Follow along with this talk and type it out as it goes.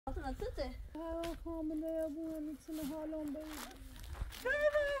نتته حامله یا بو میتونه حالم بگیره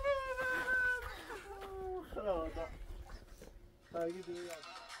خلاص خیلی دیگه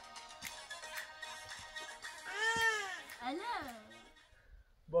الو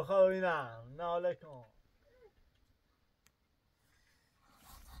بخوابینم ناله کن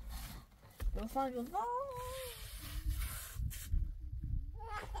دوستان جوزا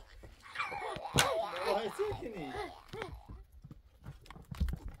وای سکنی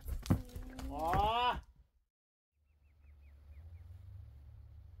آه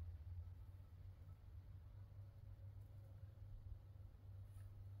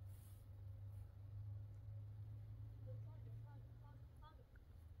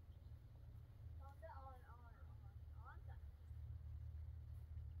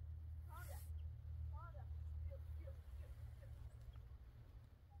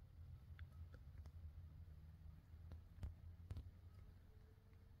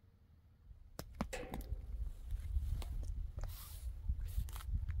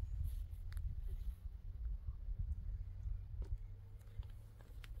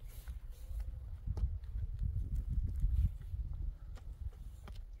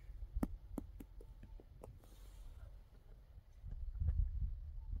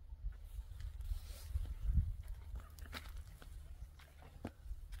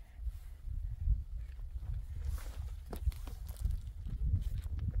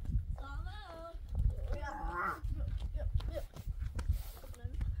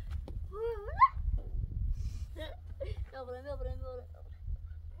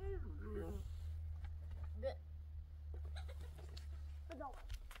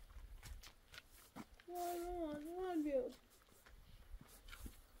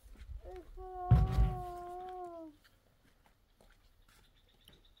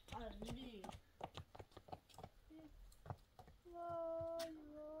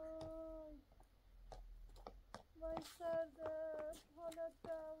وای سرده حالت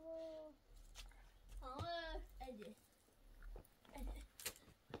دعوا ایدی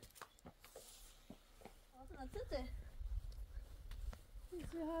نتته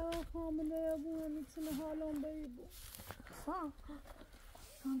کسی هر حامله یا بو میتونه حالم بگیره سام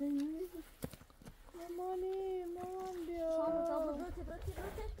ببینید مامان بیا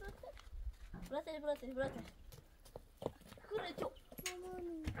برات کره تو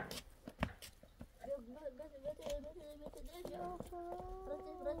مامانی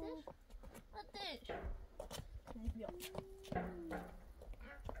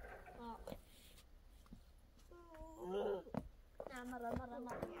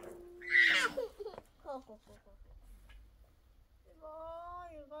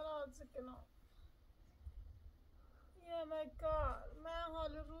وای غلط سکنم یه مکار من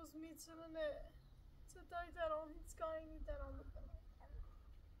حال روز میتونه ستای درام هیچ کاری نیدارم بکنم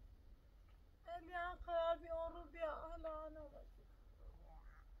الیان خرابی اون رو بیا حالا نمید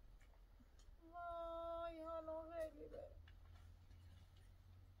وای حالا خیلی بره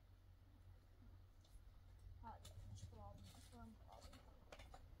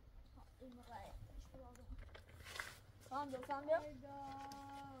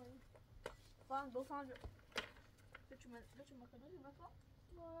Tamam dur. Tamam dur. Götürme kadar yemek var.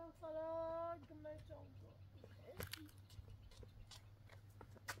 وای خلاص گمشم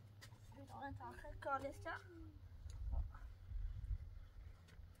Ben takip kardeşler.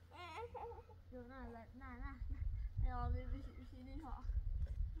 Yok ne. Ne abi bir şey değil ha.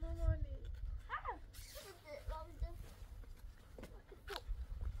 مامانی Ha. Şimdi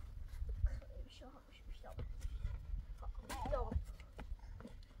bir şey olmuş bir şey olmuş. Yok.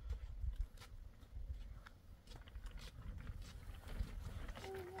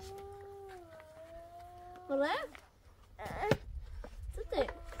 Buraya? Tutu.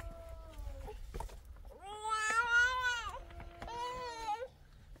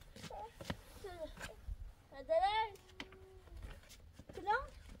 Hadi. Plan.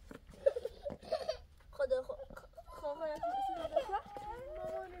 خدا مامانی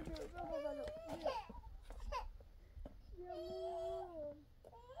بیا بابا بلو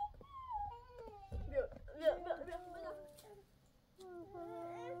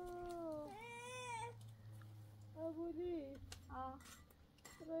ابولی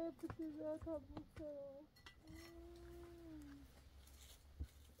برای تو پیزا تبوک کرو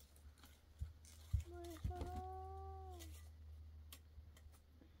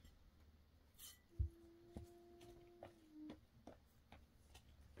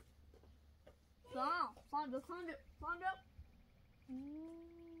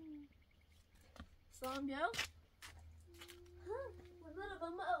Sambio.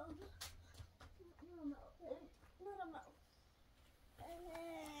 Not a mouse.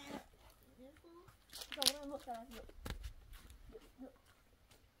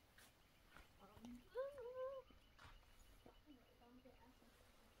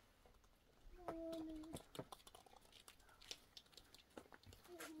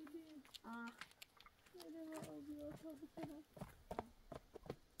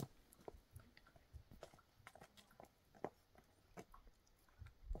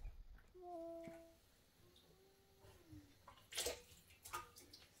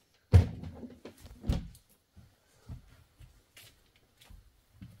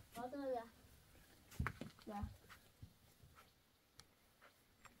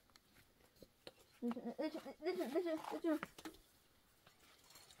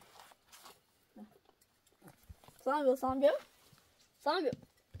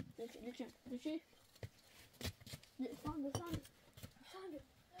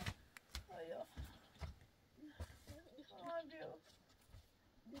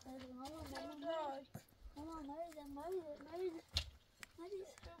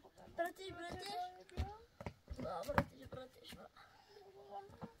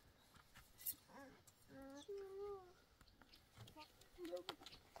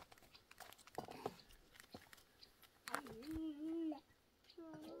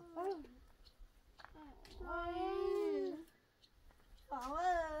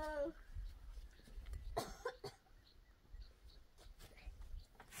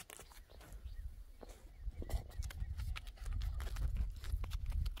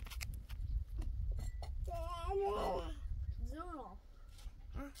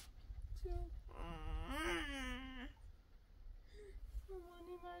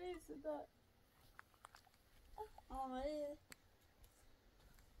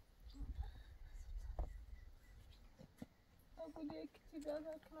 اقول یک چیزا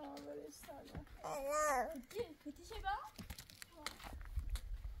کنار برستانه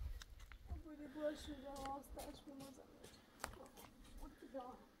اقولی باشی جا آستاش بمازم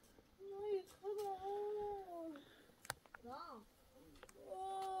نای خدا اوی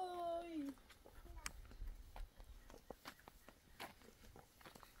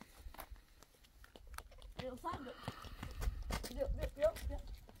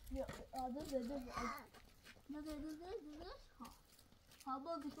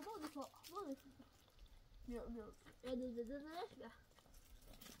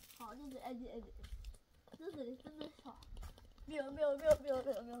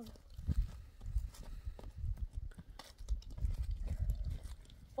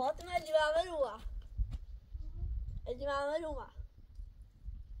فاطمة اللي بعملوها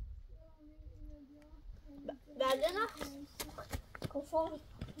بعدين كفار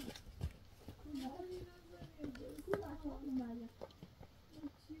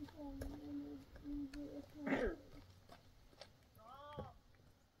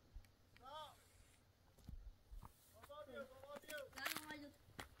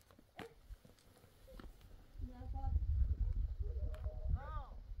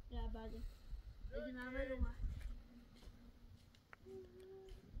يا بعدين اللي بعملوها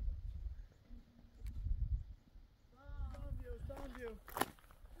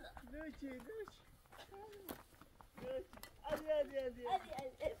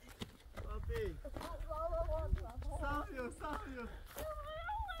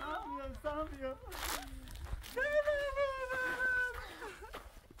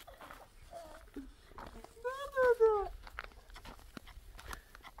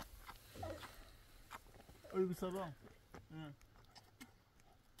Oj, بسلام.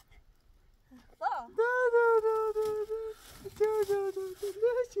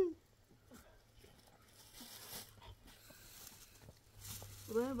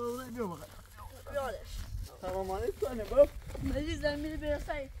 تمام مالک کنه باب مریضم میره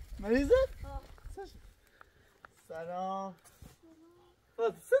برسایی مریضه؟ سلام سلام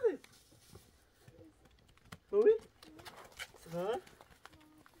خوبی؟ سلام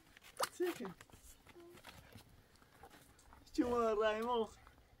چیکن؟ شما رایمو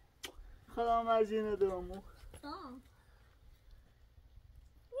خدا مرجی ندارمو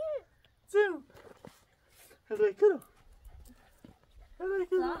چیم؟ هدای کرو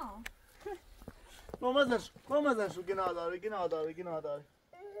ماما شو گناه داره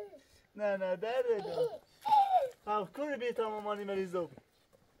نه درده هم کنی بیتا مامانی مریضو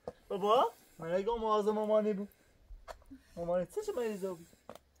بابا من اگه موازه مامانی بود مامانی چه مریضو بود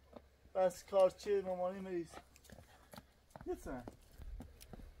بس کارچه مامانی مریض نتسنه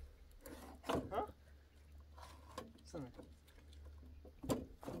ها؟ سنه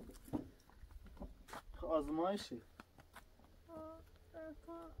آزمایشی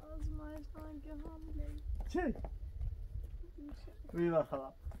آزمایش که حامله چه؟ بیمه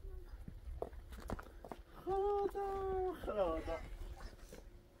خدا خدا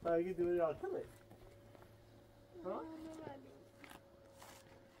بگی دوری آتله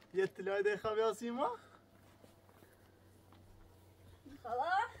یه اطلاعی ده خوابی آسیما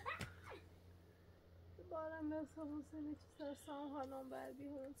بارم مثل حسینی که سرسام حالم بردی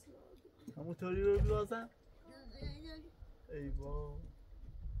هنسی همون طوری رو بلازم ای با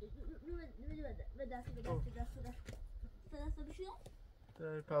به دست بشونم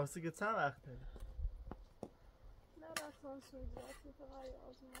پاوسی که چند وقت داری؟ نه رفتان سوزیاتی فقط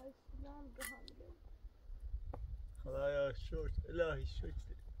آزمایش دیدم به هم بگم خدایا شکر الهی شکر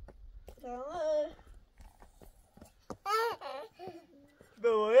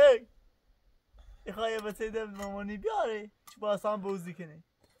بابایی میخوای بسه دم مامانی بیاره چی با اصلا بوزی کنی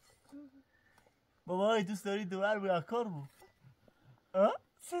بابایی دوست داری دوبر بیا کار بود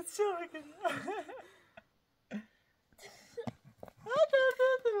ست شو بکنی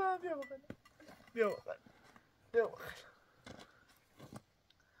بیا بخور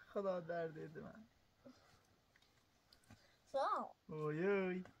خدا درد ده من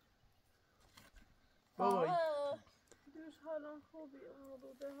بابایی دوش حالم خوبی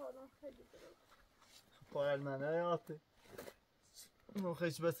مروده حالم خیلی درد پایل منه آته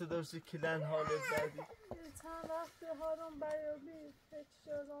نخش بسه داشتی کلن حالت دردی یه چند وقتی حالم بیابی هیچ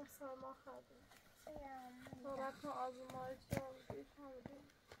جازم سرما خردیم تا رفتم آزمایش رو بیشم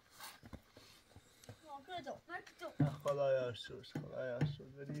خدایا شوش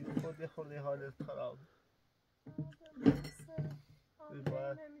ولی خود یه خورده حالت خراب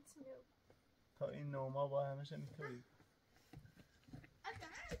باید تا این نوما با همشه میتوری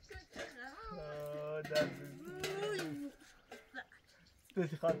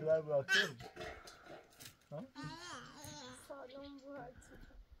سپیتی خواهد بر براکتر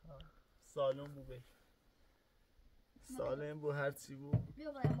سالم بو بی سالم بو هرچی بو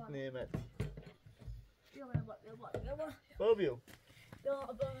نعمتی با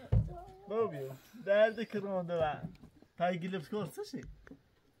بیو درد کرانده و پای گلفت کرسه شی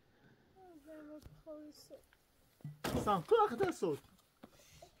سام کو اخدا صوت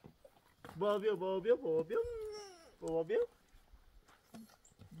با بیو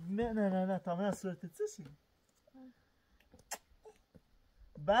نه تمام صورتت چی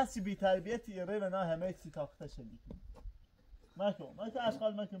بس بی تربیتی یه و نه همه چی تاخته شدی مکن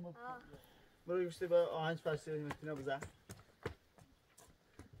اشغال مکن برو گوشتی با آهنج پرسی میتونه بزن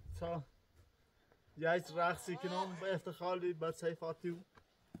تا یک رقصی کنم با افتخاری بچه فاتیو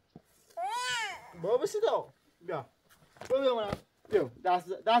با بسید آقا بیا منم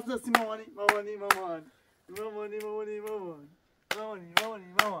دستی مامانی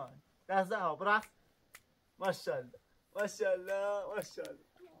دست ها برقص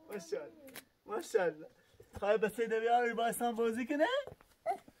ماشالله خواهی بسید بیاری با اسم بازی کنه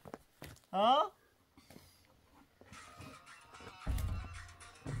ها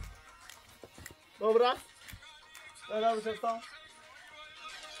برقص بلا بچستان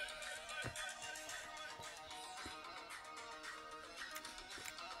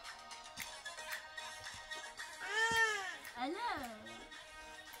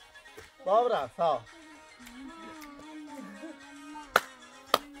برقص ها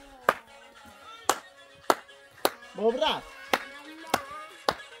برقص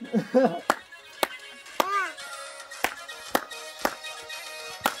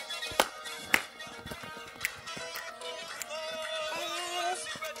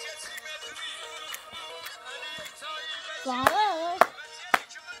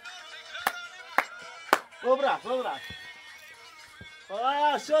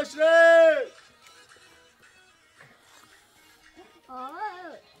برقص شوشره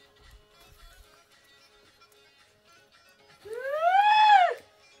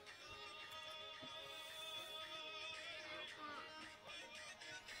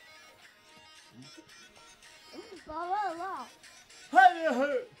هی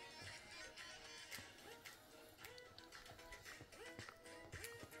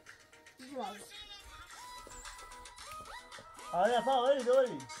آره فا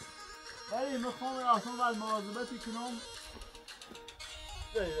ولی میخوام اصلا باید مواظبتی کنم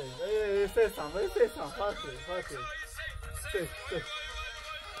سیستم فاتی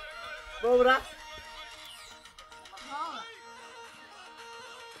بابرا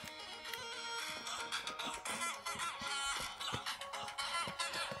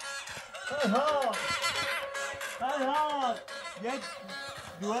ها یک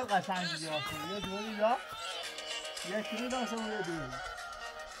دوال قشنگ دیگه یه دولی دا یک رو داشتم و یه دولی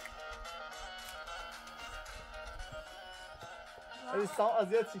ولی سام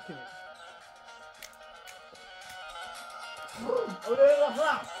اذیت چی کنی اوره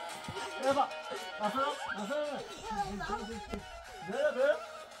رفا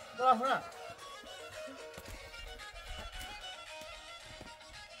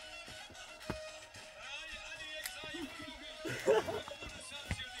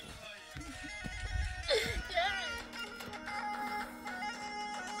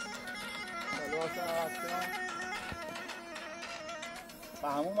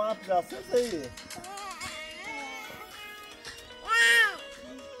همون من پلاستر سیه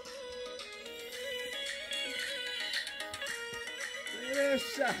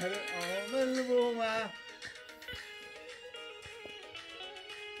شهر آمل بومه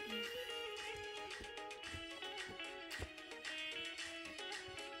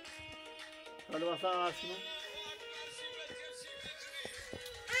حالا مثلا هستیم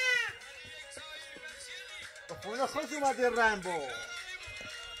خونه خوش اومده رمبو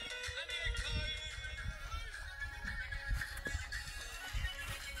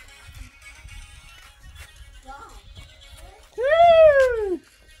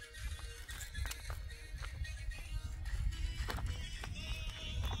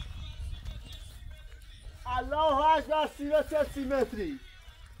الله اکبر 30 متری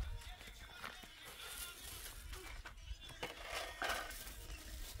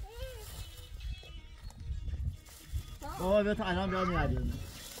بابا بیا تا الان بیاد میاده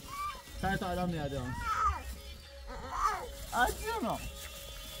سر تا الان میاده عجیبه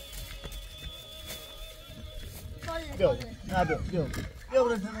بیا نه بیا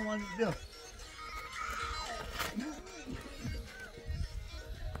برو تمامان بیا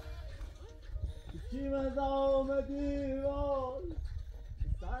کیم از آمدی وای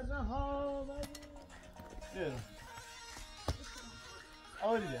سرنه آمدی بیا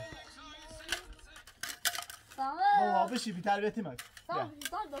آوری بیا بابا بشی بی تربیتی مگه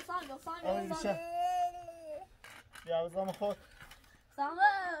آوری بشه بیا بزام خود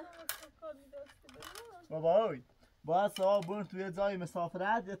بابا اوی باید صبح برون توی جای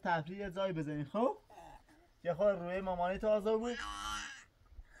مسافرت یا تفریح یه جایی بزنی خب یه خود روی مامانی تازه بود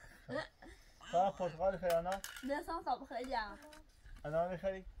تا پرتقال خیلی آنا؟ نه سام خیلی آنا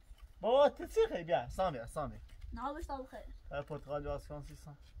میخری؟ بابا تو چی خیلی؟ بیا سام بیا نه بشتم خیلی تا پرتقال باز کن 30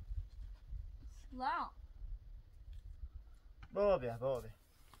 سام بابا بیا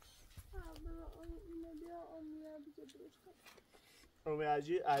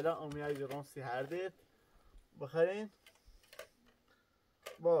امیاجی الان امیاجی رانسی هردید بخرین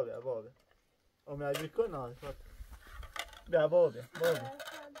بابا بیا امیاجی کن نه بیا بابا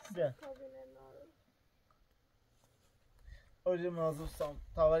بیا اولی مناظر سام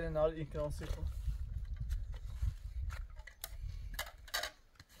تاوری نار این کرانسی کن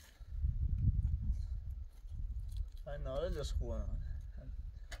این ناره دست خوبه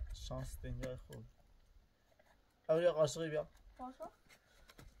شانس دنیای خوب اولی قاشقی بیا قاشق؟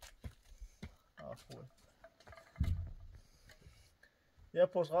 خوبه یه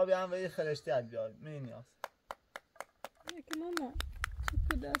پرتقال بیام و یه خرشتی عد بیار می نیاز یکی نه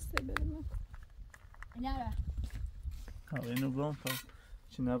چکو دسته بریم نه اینو برام تا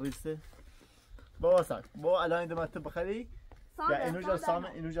چی نریسه بابا ساک بابا الان این دمت بخری یا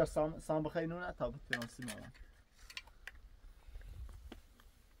اینو جا سام بخری نونه تا بترانسی مامان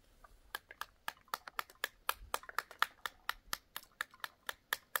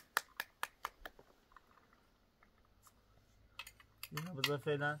اینو بذار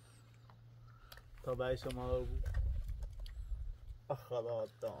فعلا تا برای شما رو بود خدا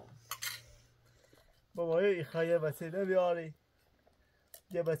دام بابا یه خواهی بچه ده بیاری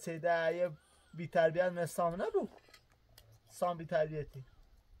یه بچه ده یه بی تربیت من سام نبود سام بی تربیتی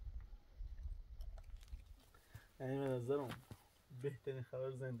یعنی من نظرم بهترین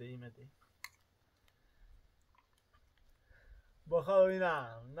خبر زندگی مده با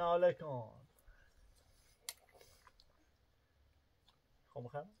خوابینم ناله کن خب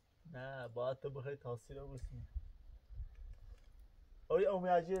بخوام؟ نه باید تو بخوای تاثیر رو بسیم اوی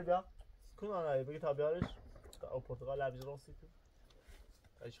امیاجی بیا کن آنهایی بگی تا بیارش او پرتقال لبیز راستی تو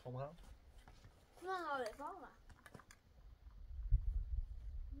تایش خب بخوام؟ کن آنهایی فهمه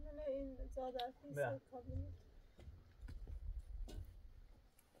نه این زادر فیسه کابینت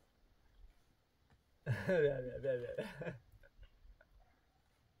بیا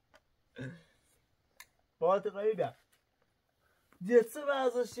باید قایی بیا دیت چه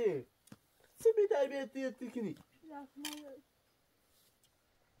وزشی چه بی تربیت دیت کنی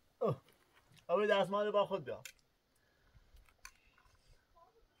اوی دستمال با خود بیا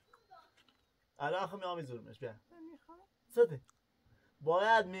الان خب میامی زورمش بیا سته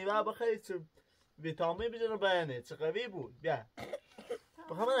باید میوه بخری چه ویتامین بیجنه بیانه چه قوی بود بیا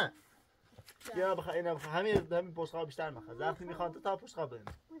بخواه نه بیا بخواه اینه بخواه همین پشتقال بیشتر مخواه وقتی میخوان تا پشتقال بریم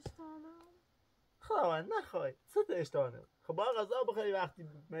خداوند نخوای ست اشتانه خب با غذا بخوری وقتی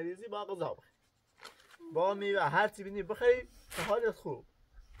مریضی با غذا بخوری با میوه هر چی بینی بخوری تا حالت خوب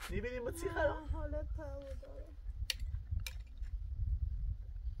میبینیم با چی خراب حالت تمام داره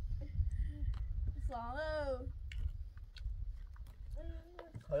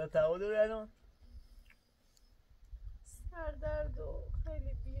حالت تمام داره الان سردرد و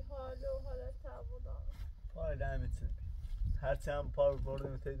خیلی بیحاله و حالت تمام داره پای لعنتی هرچی هم پا رو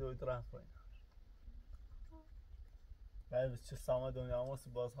بردیم تا دوید رفت پایین ولی چه ساما دنیا هماست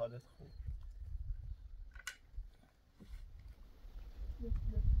باز حالت خوب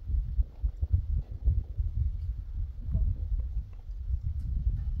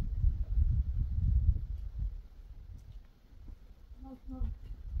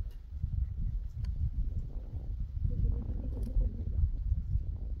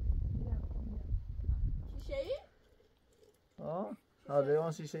شیشه‌ای؟ آره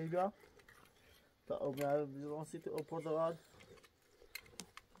اون شیشه‌ای بیا تا اون سیت او پرتغال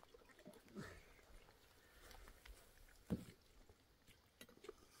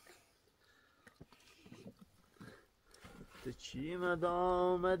تو چی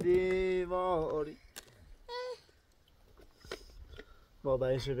مدام دیواری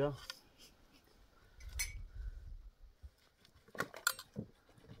بابایش بیا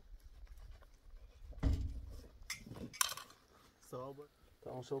صابر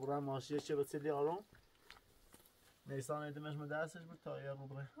تمام شبرم ماشیه چه بسیلی آرام نیسان ایدمش مدرسش بود تا یه رو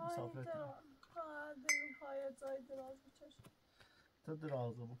بره مسافرت های جای دراز بچشم تو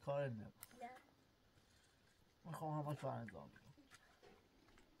درازه بود کار نبود من خواهم همه کار انجام بدم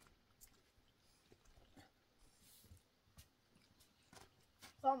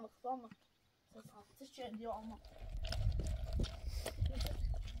Vamos. Você chegou uma.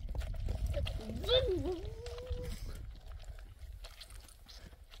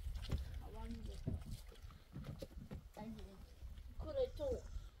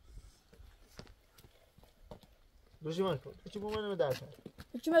 Doži Marko, ti pomeneme daša.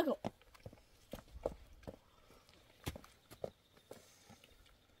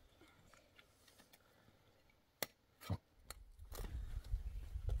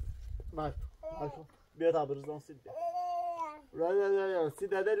 Marko. Marko, bia ta brzdon sid bia. Ja,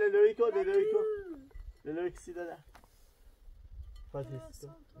 sid hada leloriko. Leloriko sid hada. Fatih sid.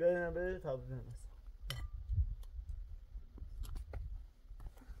 Bia ta brzdon.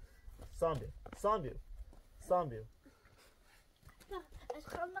 Sambio. Sambio.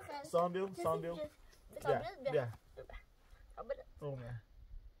 Bia. Olmuyor.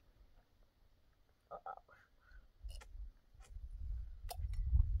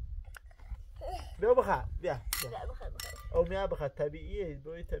 بیا بخواه بیا او میا بخواه طبیعیه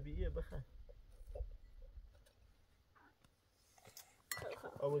بوی طبیعیه بخواه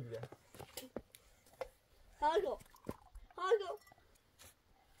او بود بیا هاگو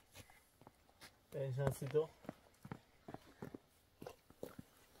این شانسی دو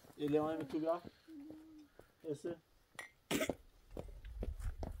یه لیوانی می تو بیا ایسه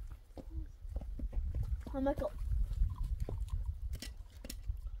همکو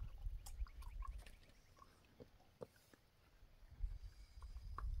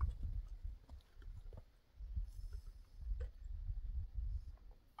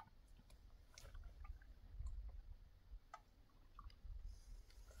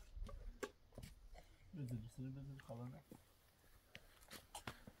بزن خالانه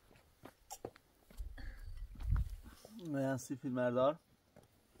میانسی فیلمردار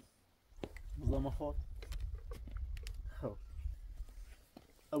بزرم خود خب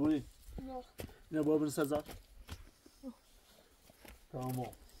ابونی نه با برس هزار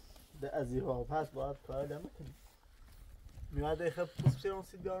تمام ده ازیها پس باید کار دم کنی میاد خب پوست اون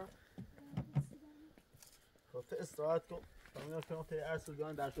سید بیارم خب تا استراحت کن تا میاد کنم تا ارسل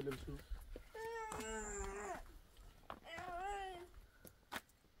بیان در شده بشون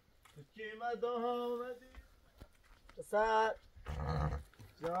تو کی مدام آمدی پسر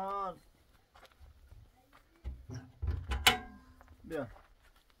جان بیا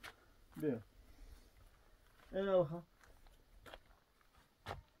اینو بخوام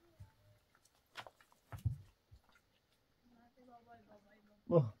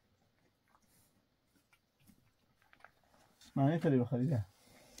با معنی تری بخوری ده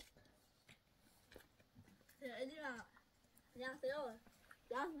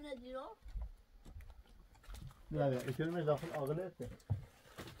لا الكلمة داخل أغليته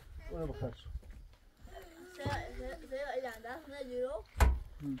وأنا بخرج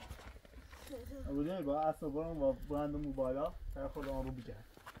أقول لك بقى أصبرهم وبراند موبايلات تأخذ عن روبي جهة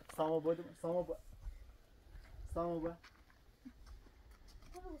سامو با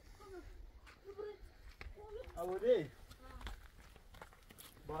ابولی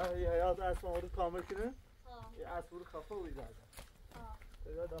باید حیات اسما رو کامل کنه یه اسب رو خفه بوید ازم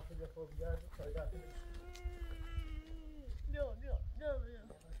پیدا داخل یه خوب گرد پیدا کنه بیا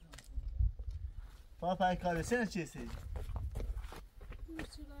با پای کارشن چیزی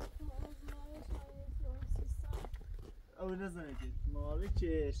او نزنه که مالی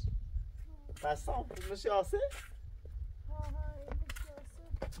چیش بستم نشی آسه؟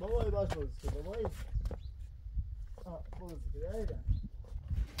 بابایی باش بازی که بابایی بازی که دایدن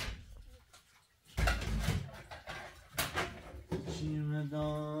چیم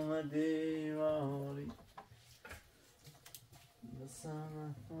دام دیواری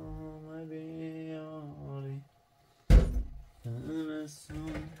بسم دام بیاری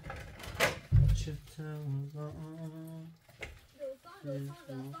تمسون چطوران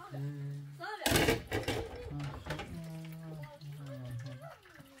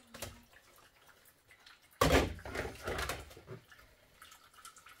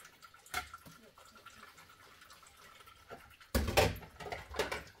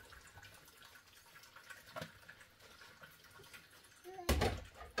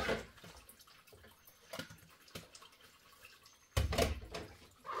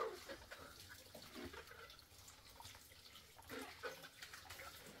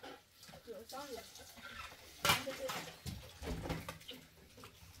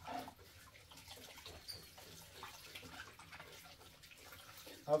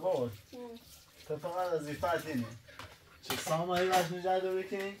عباد تو فقط وظیفت اینه چه سامایی باید مجرد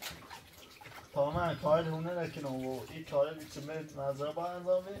بکنی تا من کار هونه نکنم و این کار بیچه مرد نظره با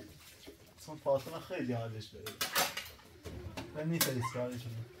انجامه چون فاطمه خیلی حالش بره من نیفریست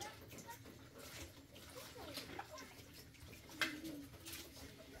کارشونه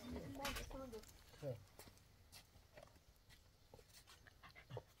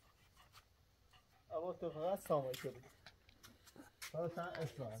عباد تو فقط سامایی شدی فقط تن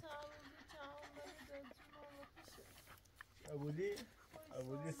اسلام ابولی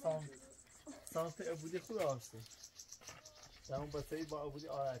سامت ابولی خود آسته در اون بسایی با ابولی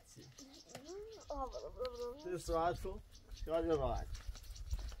آرد چی تو راحت کن شاید یا راحت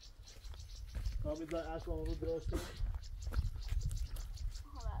کامی دار اصلا رو درست کن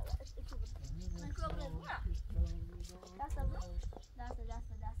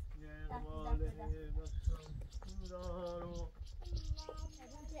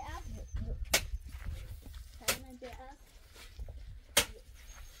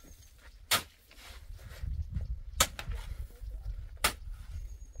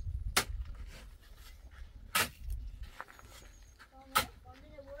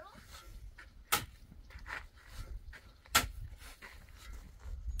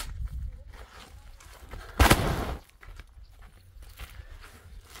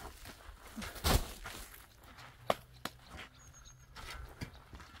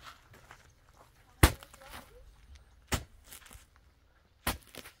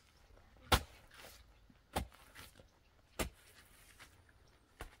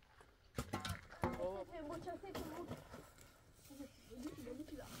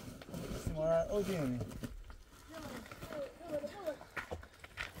Simona, oddio.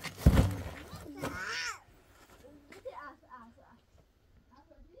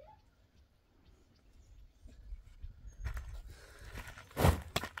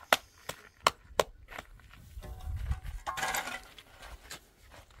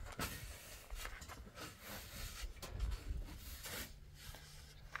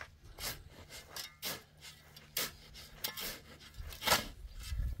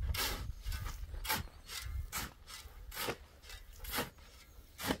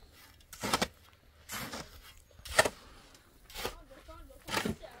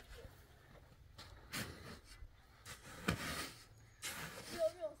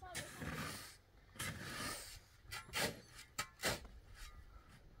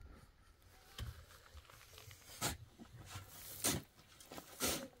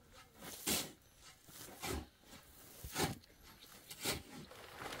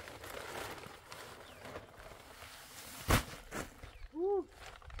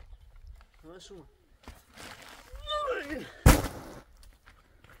 شما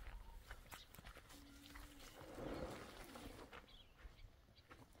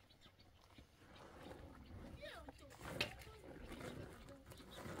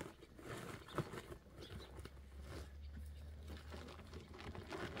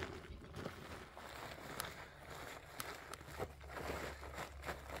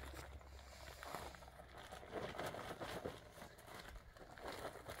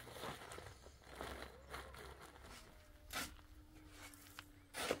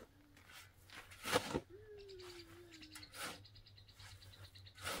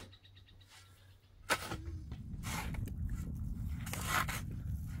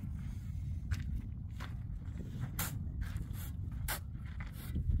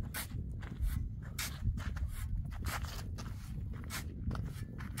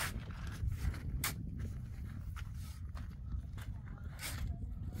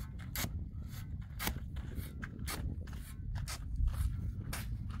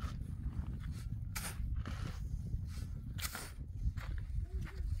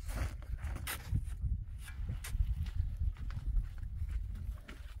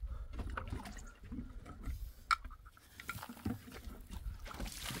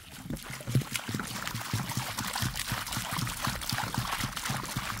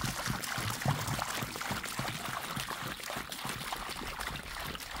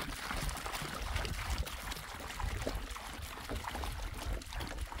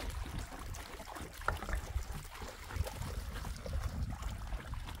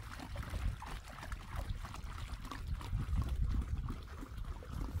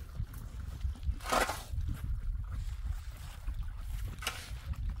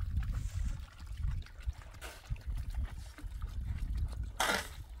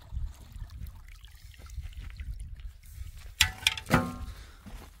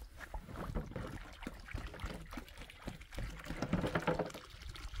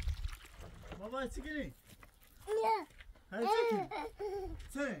های چیگیری؟ نه های چیگیری؟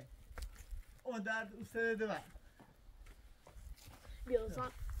 چه؟ اون درد او سره دو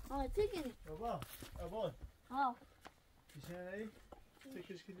بیازم ها چیگیری؟ بابا بابا ها پیشه نهی؟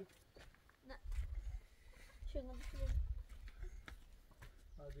 چکش کیلو؟ نه چگم بشیدیم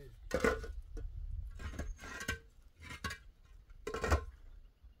هادی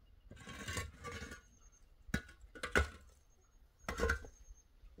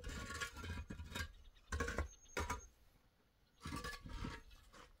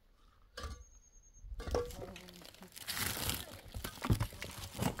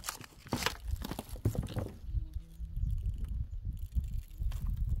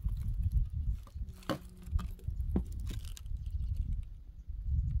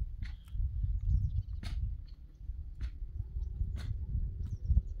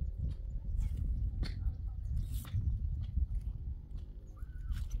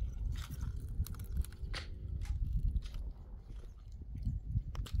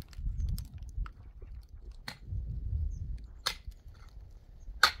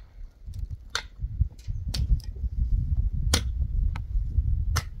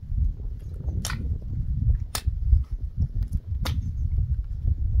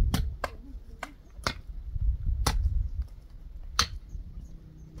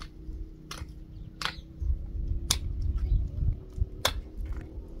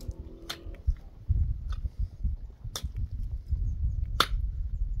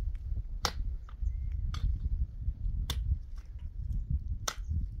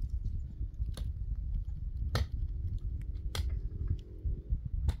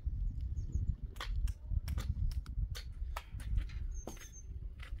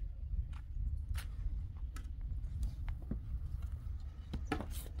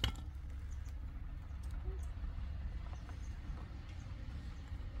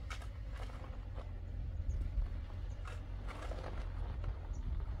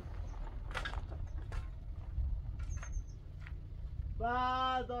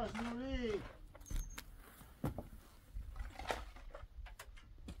داشت نوری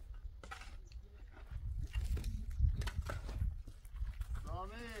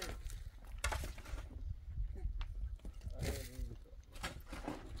نامی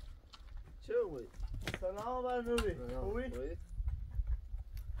چه اوی؟ سلام بر نوری خوبی؟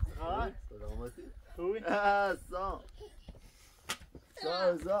 آه سلامتی؟ خوبی؟ سام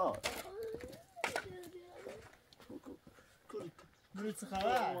سازار نوری چه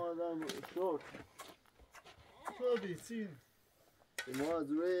خبر؟ مادم شورت خوبی چین؟ ما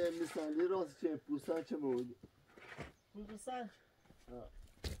از روی میسندی راست چه پوستن چه بود؟ بودوستن؟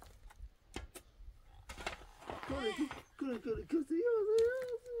 کره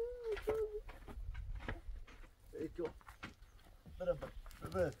ایکو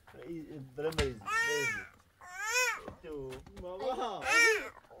برم بریزی بابا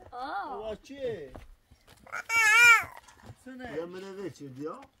بابا چیه؟ سنه یا منه چه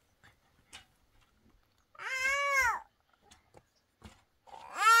دیا؟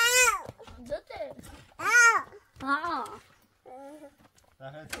 داده ها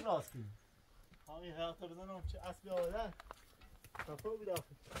در تو راست کنی همین حیات رو بزنم چه اسبی آوردن کافه بیدافت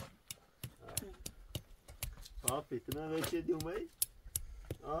پیتنه چه دیومه؟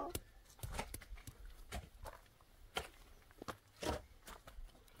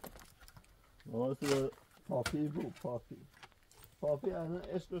 واسه پاپی بود پاپی الان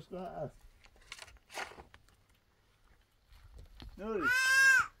عشقش که هست نوری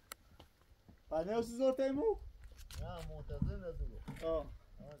بعد نوسی زور تیمو؟ نه منتظر ندارم آه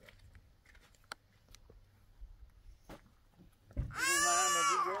من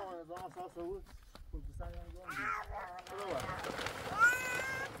نبود گوه من زمان ساسا بود خود بسن یعنی گوه دید برو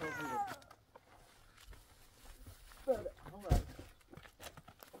بله هم بله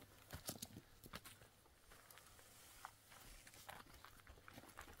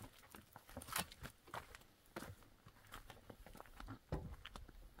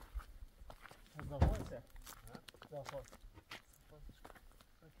زفان چه؟ زفان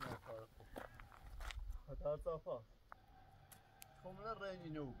خطر زفان کاملا رنگی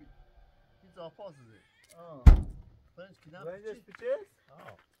نوبی این زاپاس زی فرنج کنم رنجش پیچه؟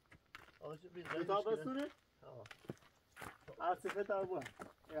 آشه بید کتاب بستونه؟ هر سفه تا بود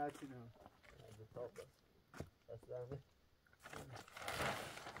هرچی نه کتاب بست اصلا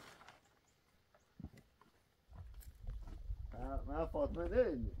من فاطمه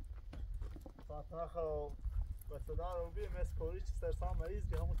نیدی فاطمه خو بسدار رو بیم از کوری چه سرسان مریض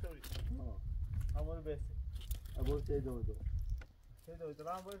که همون توری همون بسی ابو چه دو چه دو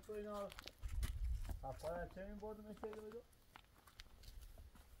درام باید کوری نه هفته چه این بردم چه دو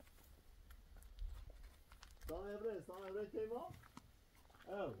Stan Evre tema?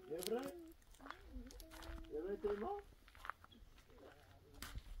 Oh, Evre? Evre tema?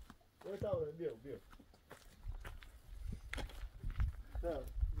 Wait out, bio. So,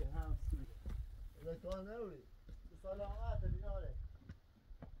 you have to. Look on over it. It's all out, you know it.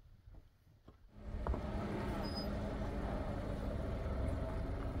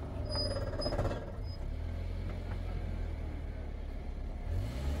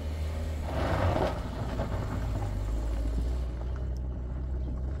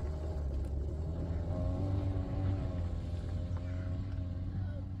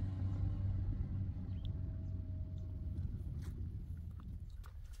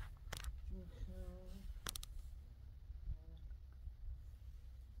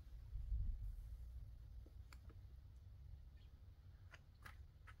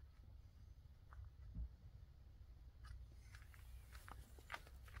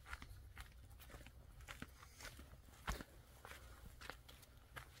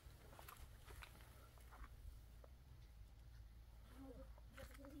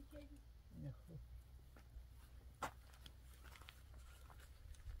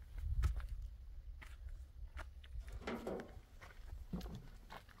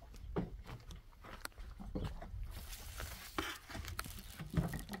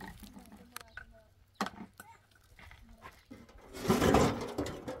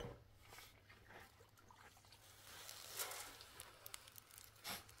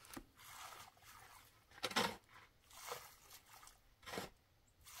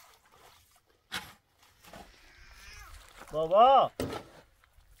 بابا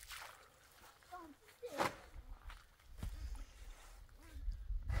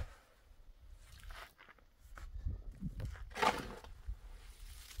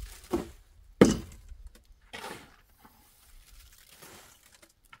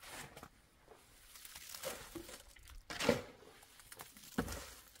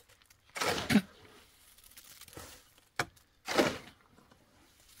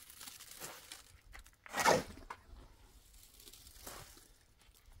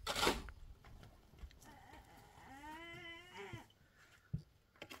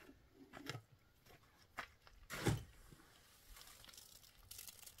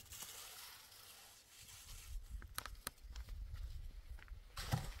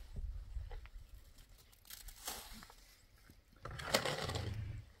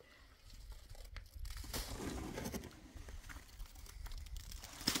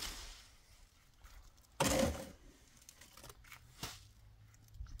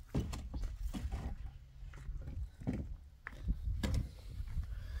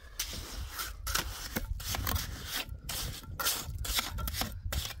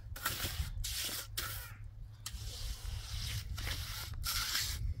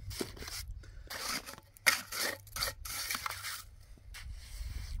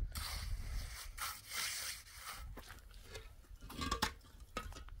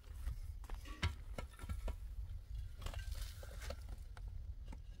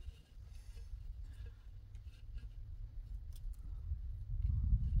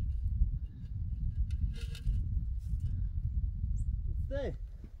Stay.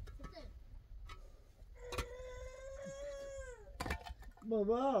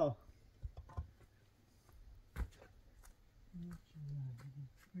 بابا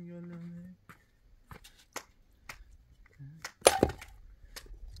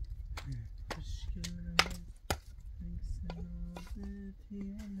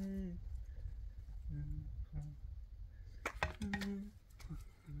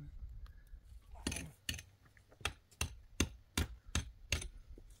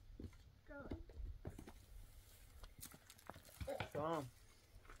tamam.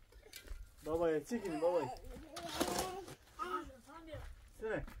 Babaya çekin babaya.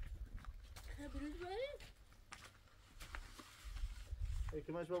 Sene.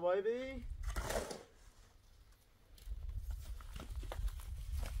 Peki maç babayı bey.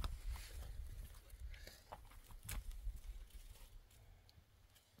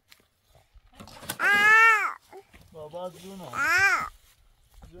 Baba Juno.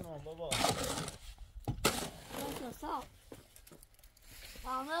 Juno baba. Sağ.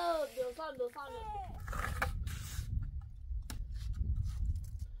 Tamam, dur sen.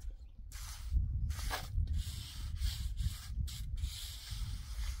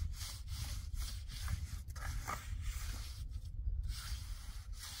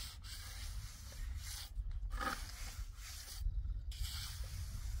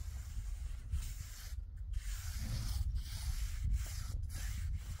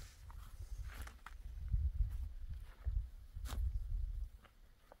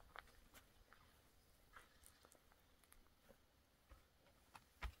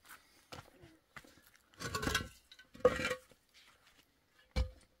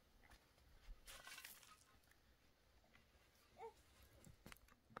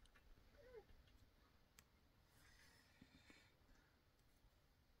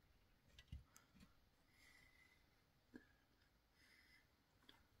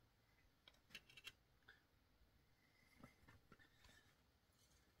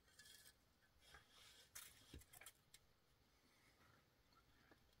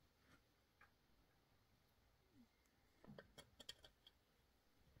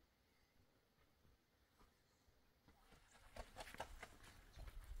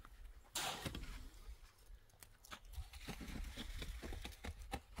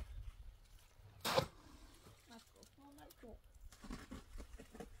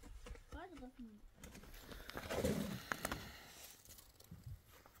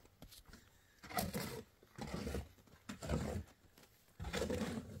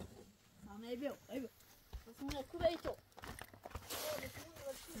 بیا بیا بسم خوبه تو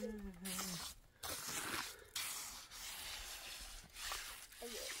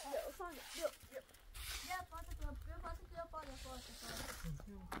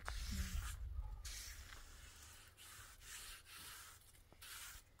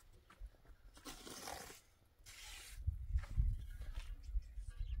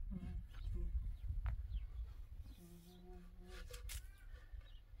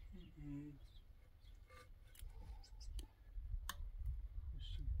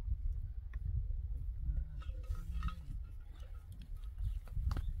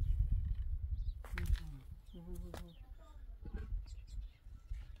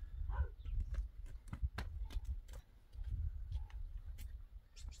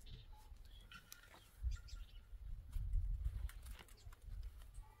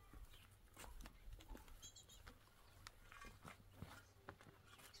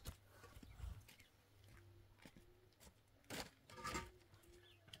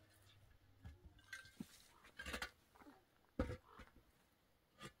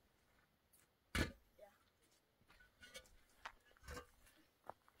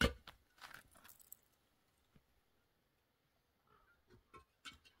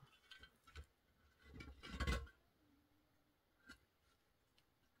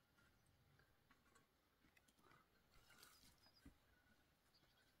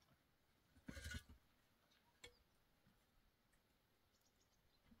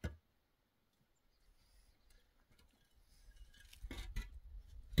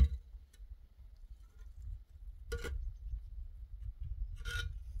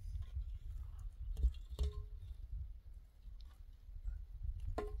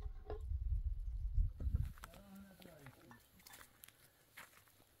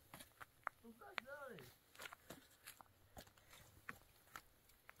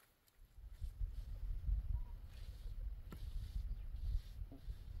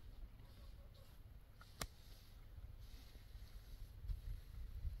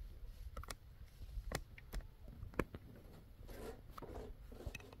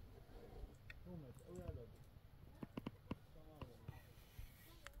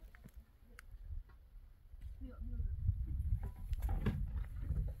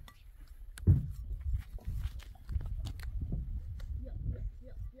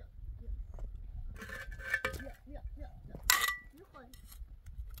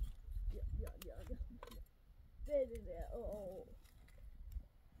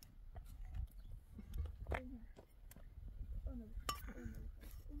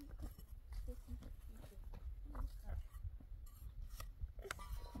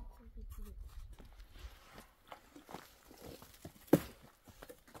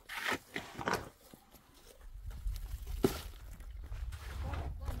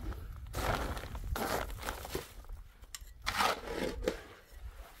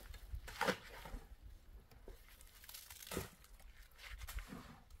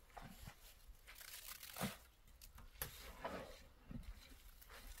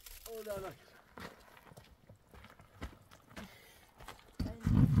دارک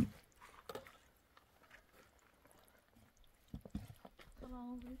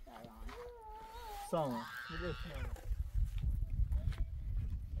سلام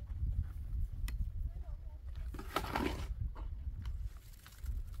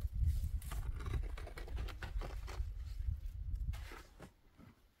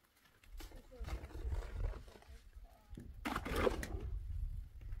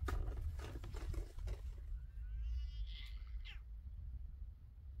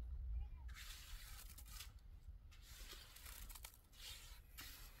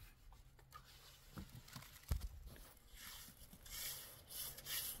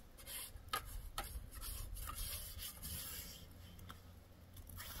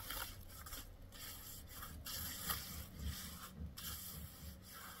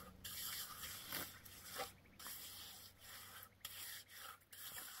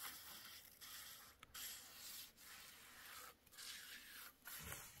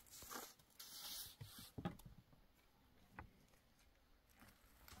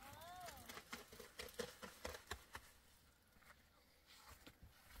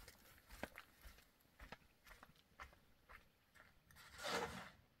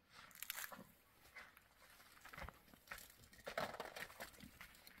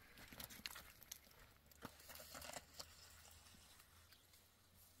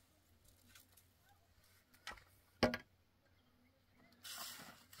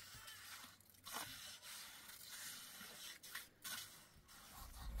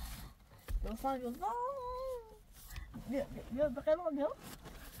بیا بیا بیا بیا بیا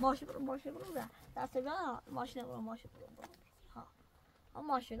ماشین برو دست بیا ماشین برو ها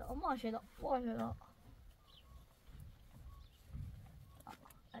ماشین برو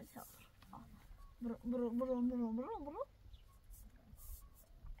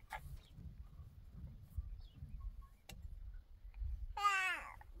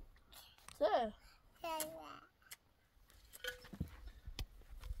سه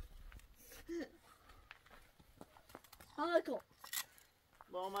هاکو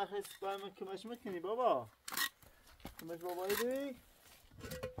با من خیلی باید کمش میکنی بابا کمش بابایی دی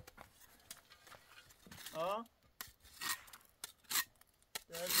آه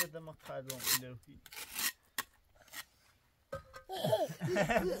در بده ما قدوم لوکی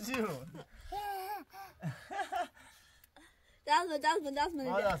جون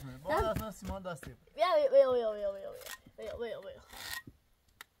دست من سیمان دستی بیا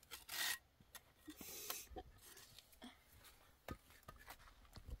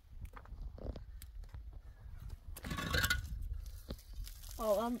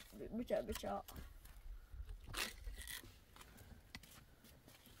هم بچه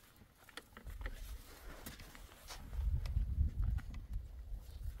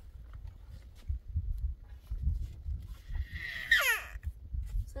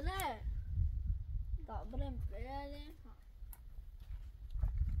سلام بریم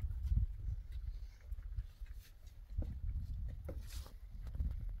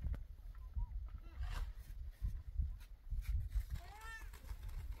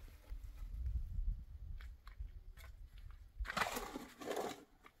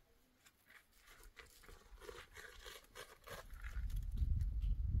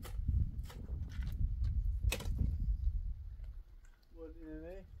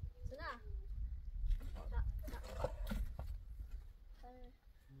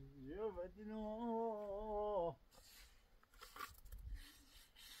بدینو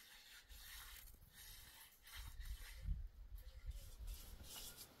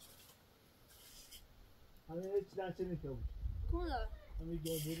همه هیچ دنچه نیکه بود کونه همه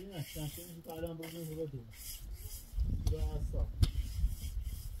گردوری نشت دنچه نیکه که الان بزن هوا دونه با اصلا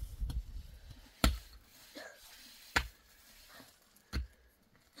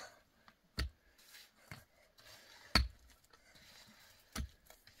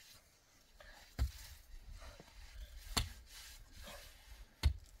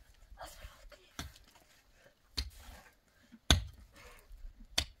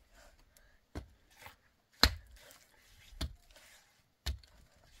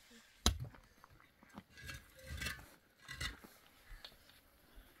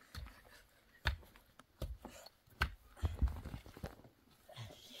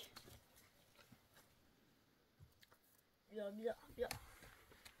بیا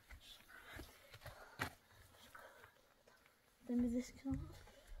تمیزش کنم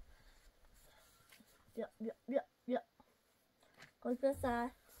بیا قول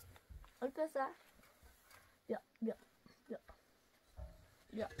پسر بیا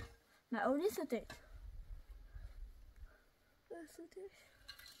معونی ستش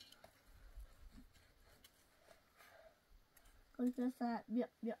قول پسر بیا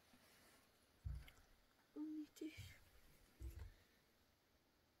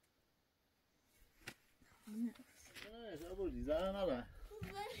نه بودی زنه نره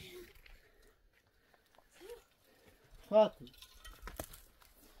فاطمه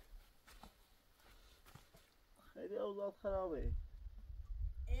خیلی اوضاع خرابه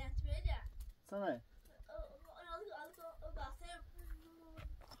سنه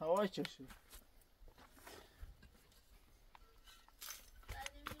هوای چشی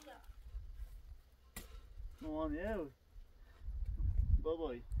مامانیه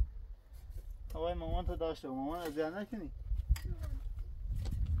بابایی هوای مامان تو داشته مامان اذیت نکنی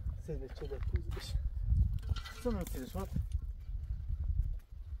سیده چله کوز بشه سنم سیدش وقت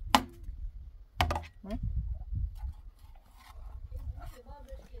نه؟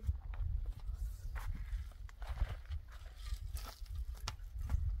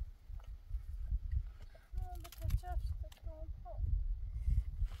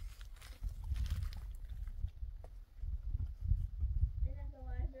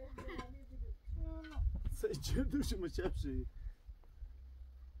 چه دوش مچپ شدی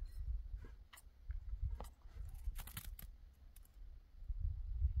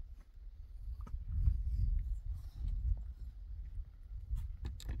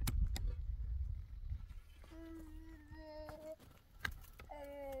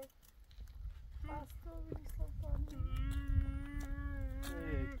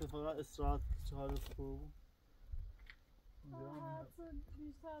تو فقط استراحت چهار خوب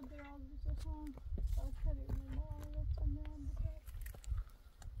بیشتر دراز بکشم خیلی ما چندان بکر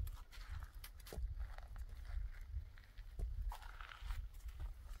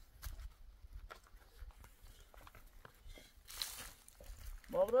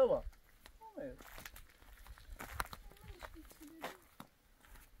برو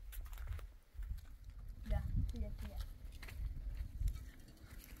بیا بیا بیا بشی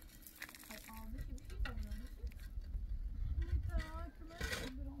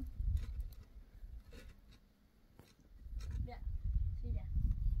بیا بیا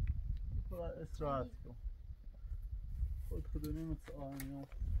فقط استراحت کن خودخودونی مثل آهنی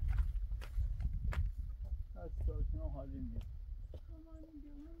هست ساکنه حالیم بید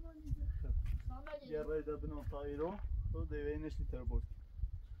یه رایده بنام تایی رو تو دیوه نشنی تر برد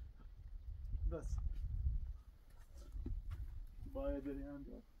بس باید داری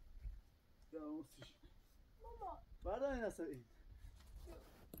انجام داموسیش بعد این اصلا این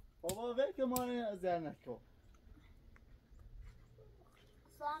بابا وی که ما این زر نکن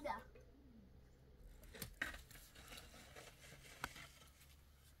سلام بیا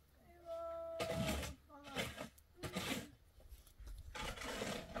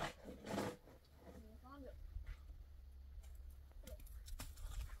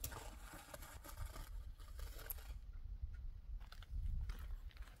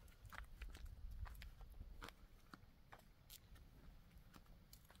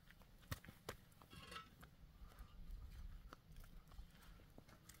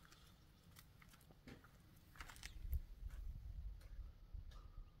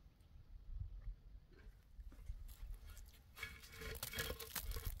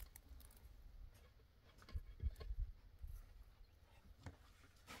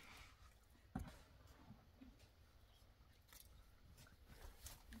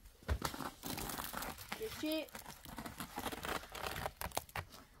چی؟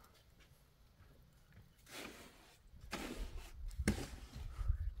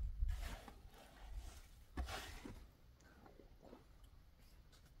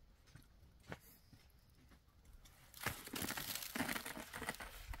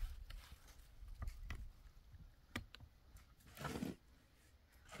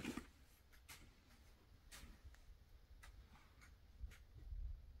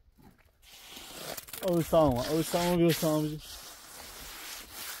 Ouçama viu samba.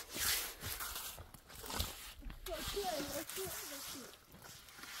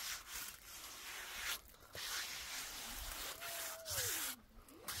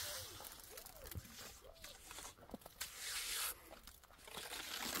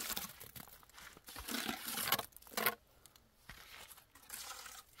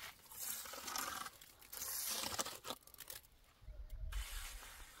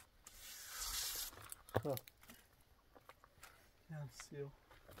 Seu.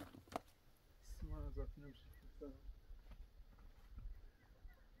 Semana zaten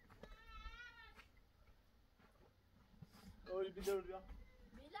Öyle bir de ya.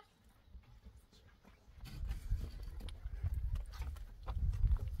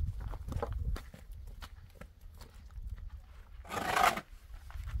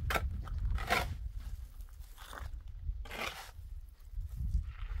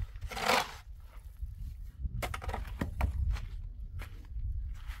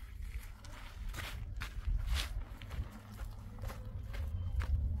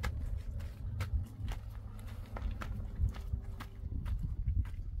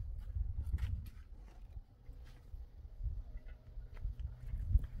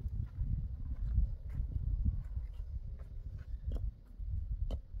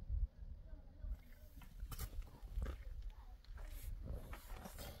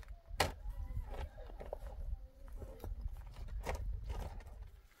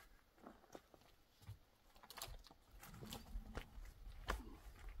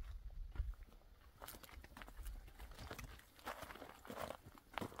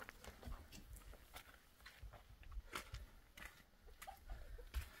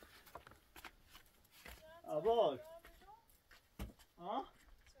 Abag. Ha?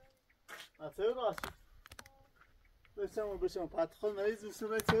 Atıyor rahat. Beşam patron meriz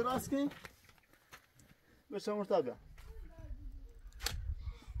usul atıyor rahat ki. Beşam ortada.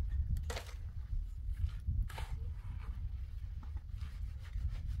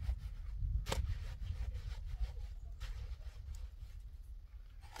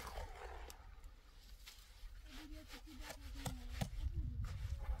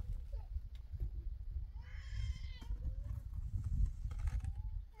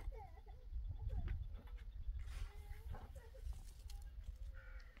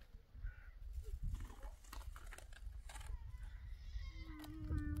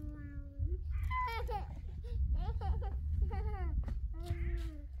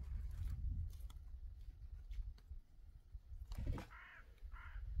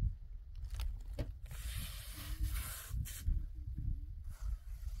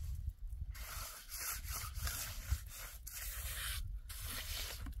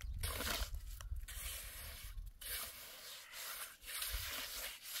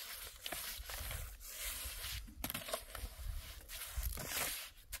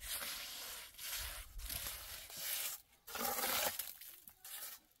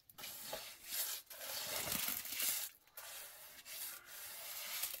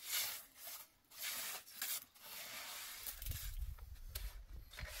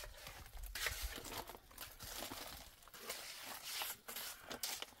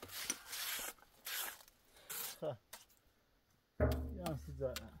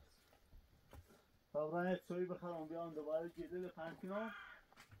 زده است طبعا یک سوی بخرم بیان دوباره جدید پنکینا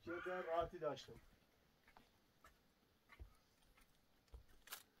جد راحتی داشته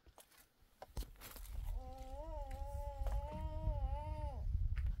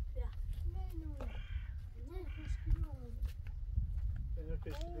اینو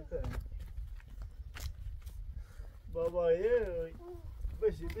کشیده تره بابایه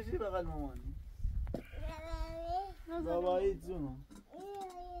بشی بغل مامانی بابایی جونو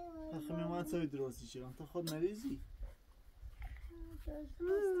آخه میمون سوی درستی شدم تو خود مریضی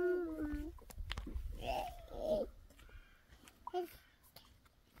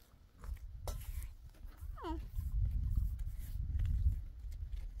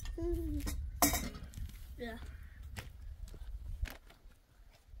Yeah.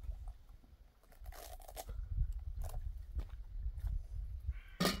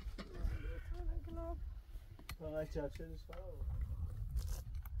 فقط چرچرش خراب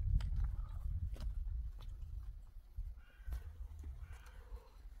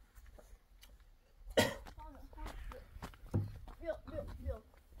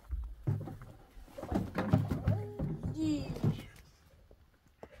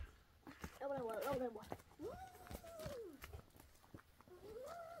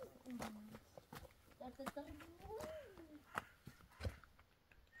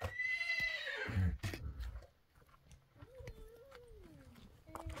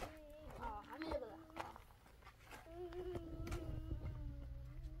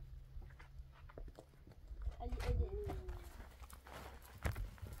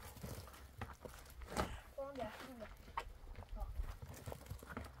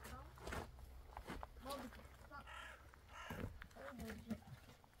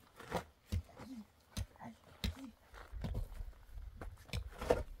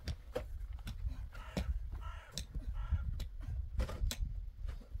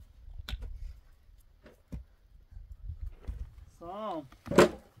سام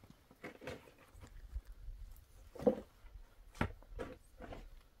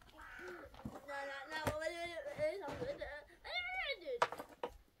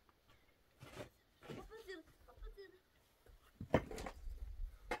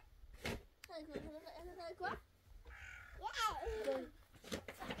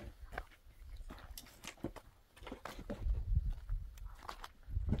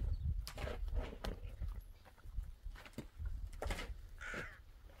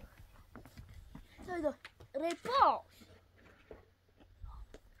Repose.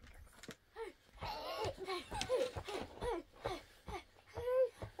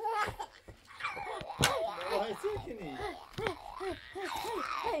 بابای سکنی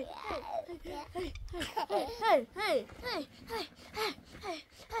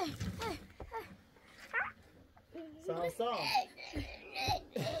سام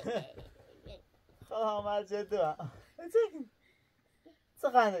خواهم از جدو چه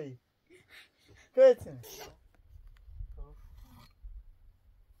خنده ای؟ کتن چیزن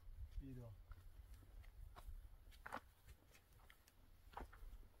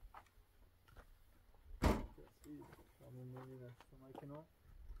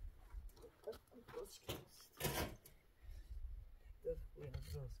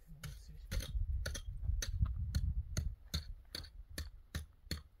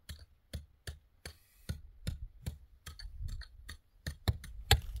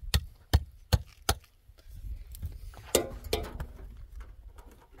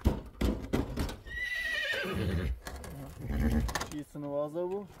وازه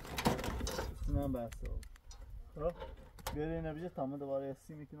بود سنم بحثه بود خب بیاره اینه بیشه تمام دوباره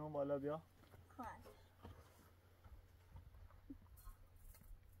سی میکنم بالا بیا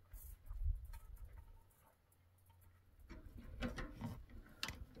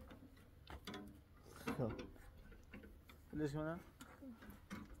خب بلش کنم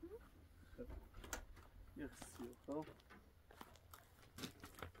یک سی خب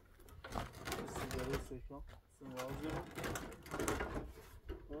سیگاره سکم سنوازه بود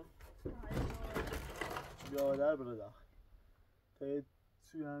بیا در بره داخل تا یه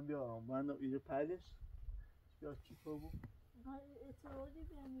سوی هم بیارم من ایره پلش بیا کیپا بود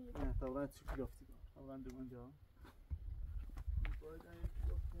نه طبعا چی پیرافتی کنم طبعا دومن جا باید این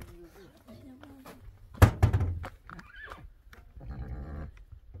پیرافتی میرزی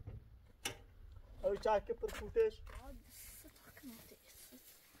اوی چاکه پر پوتش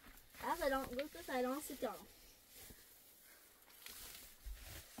I don't look this, I don't sit down.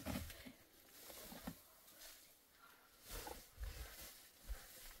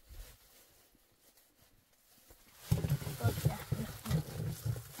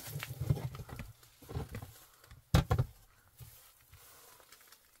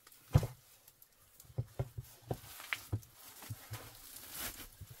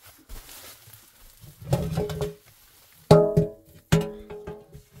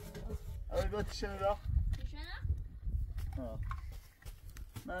 چرا؟ چشنه؟ آه.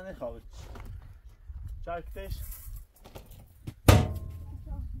 من نخوابید چاکتش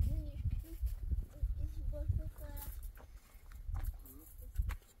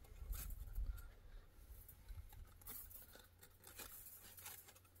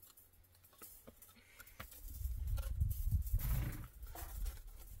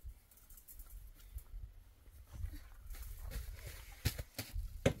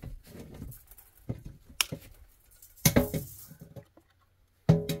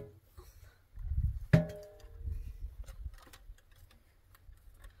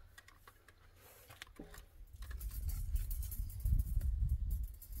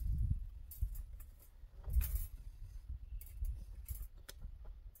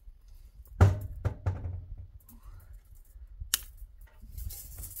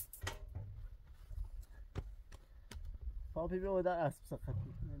پاپی بیا در اسب سخت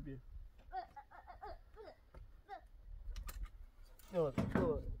بیا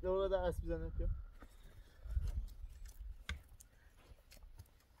بیا در اسب بزنه بیا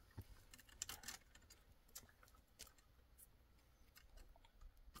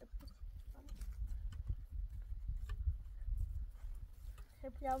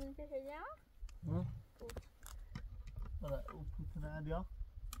Yapacağımız bir şey ya. Hı? Bana o putunu hadi ya.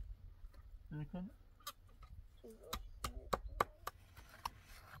 Bakın.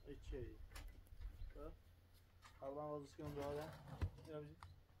 Okay. Ha? Allah'ın vazgeçtiğim daha da. Ne yapacağız?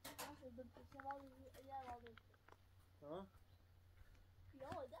 Ha?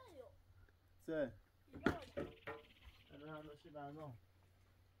 Sen. Ana nasıl ben o?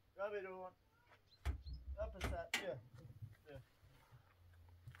 Ya verun. Ya pesa. Ya.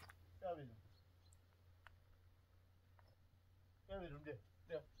 Ya verun. Ya verun de.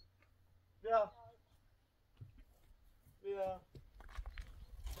 Ya. Ya. Ya.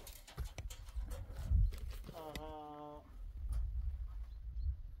 Aha.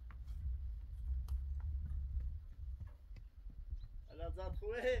 لذت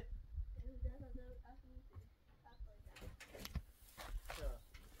خوبه؟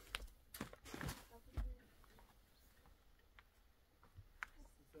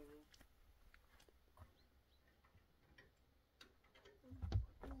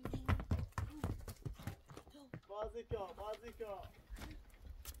 بازی کن بازی کن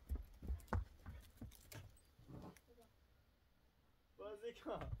بازی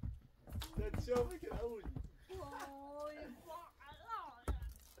کن چه میکنه اون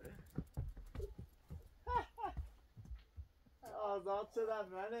آزاد شدن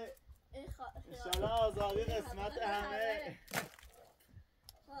منه انشالله آزادی قسمت همه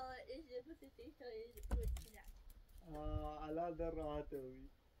الان در راحته بودی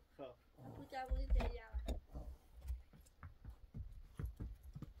خب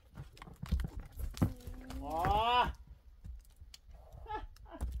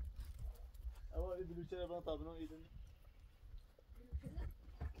اما این دلوچه رو بنا تابنون ایدونی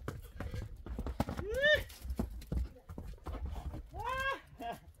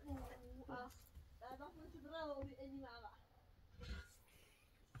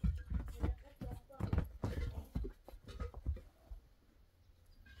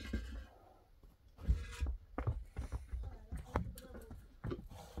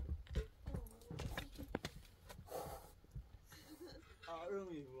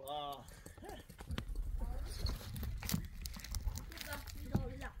آرومی بود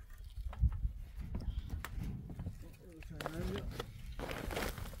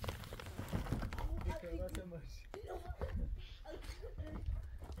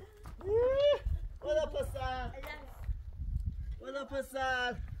ولا پسر ولا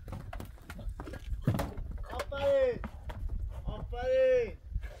پسر آفرین آفرین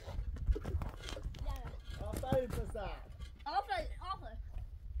آفرین پسر آفرین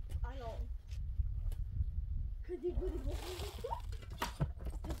الان کدی گوری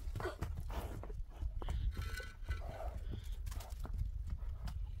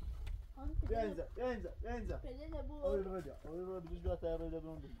بیا اینجا بیا اینجا بیا اینجا اولی رو بیا اولی رو بیش بیاد تایی رو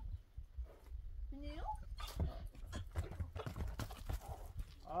برون بیم نیو؟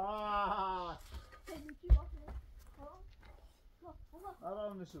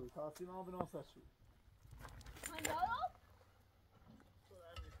 آرام نشو تاثیم ها بناسد شو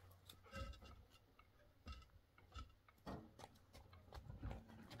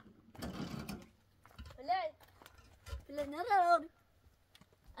بله ندارم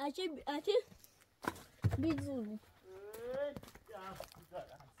اچه بیزونی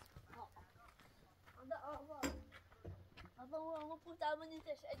Ama bu tabi ne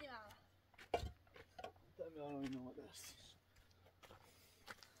teşekkür ederim. Tabii oynama dersin.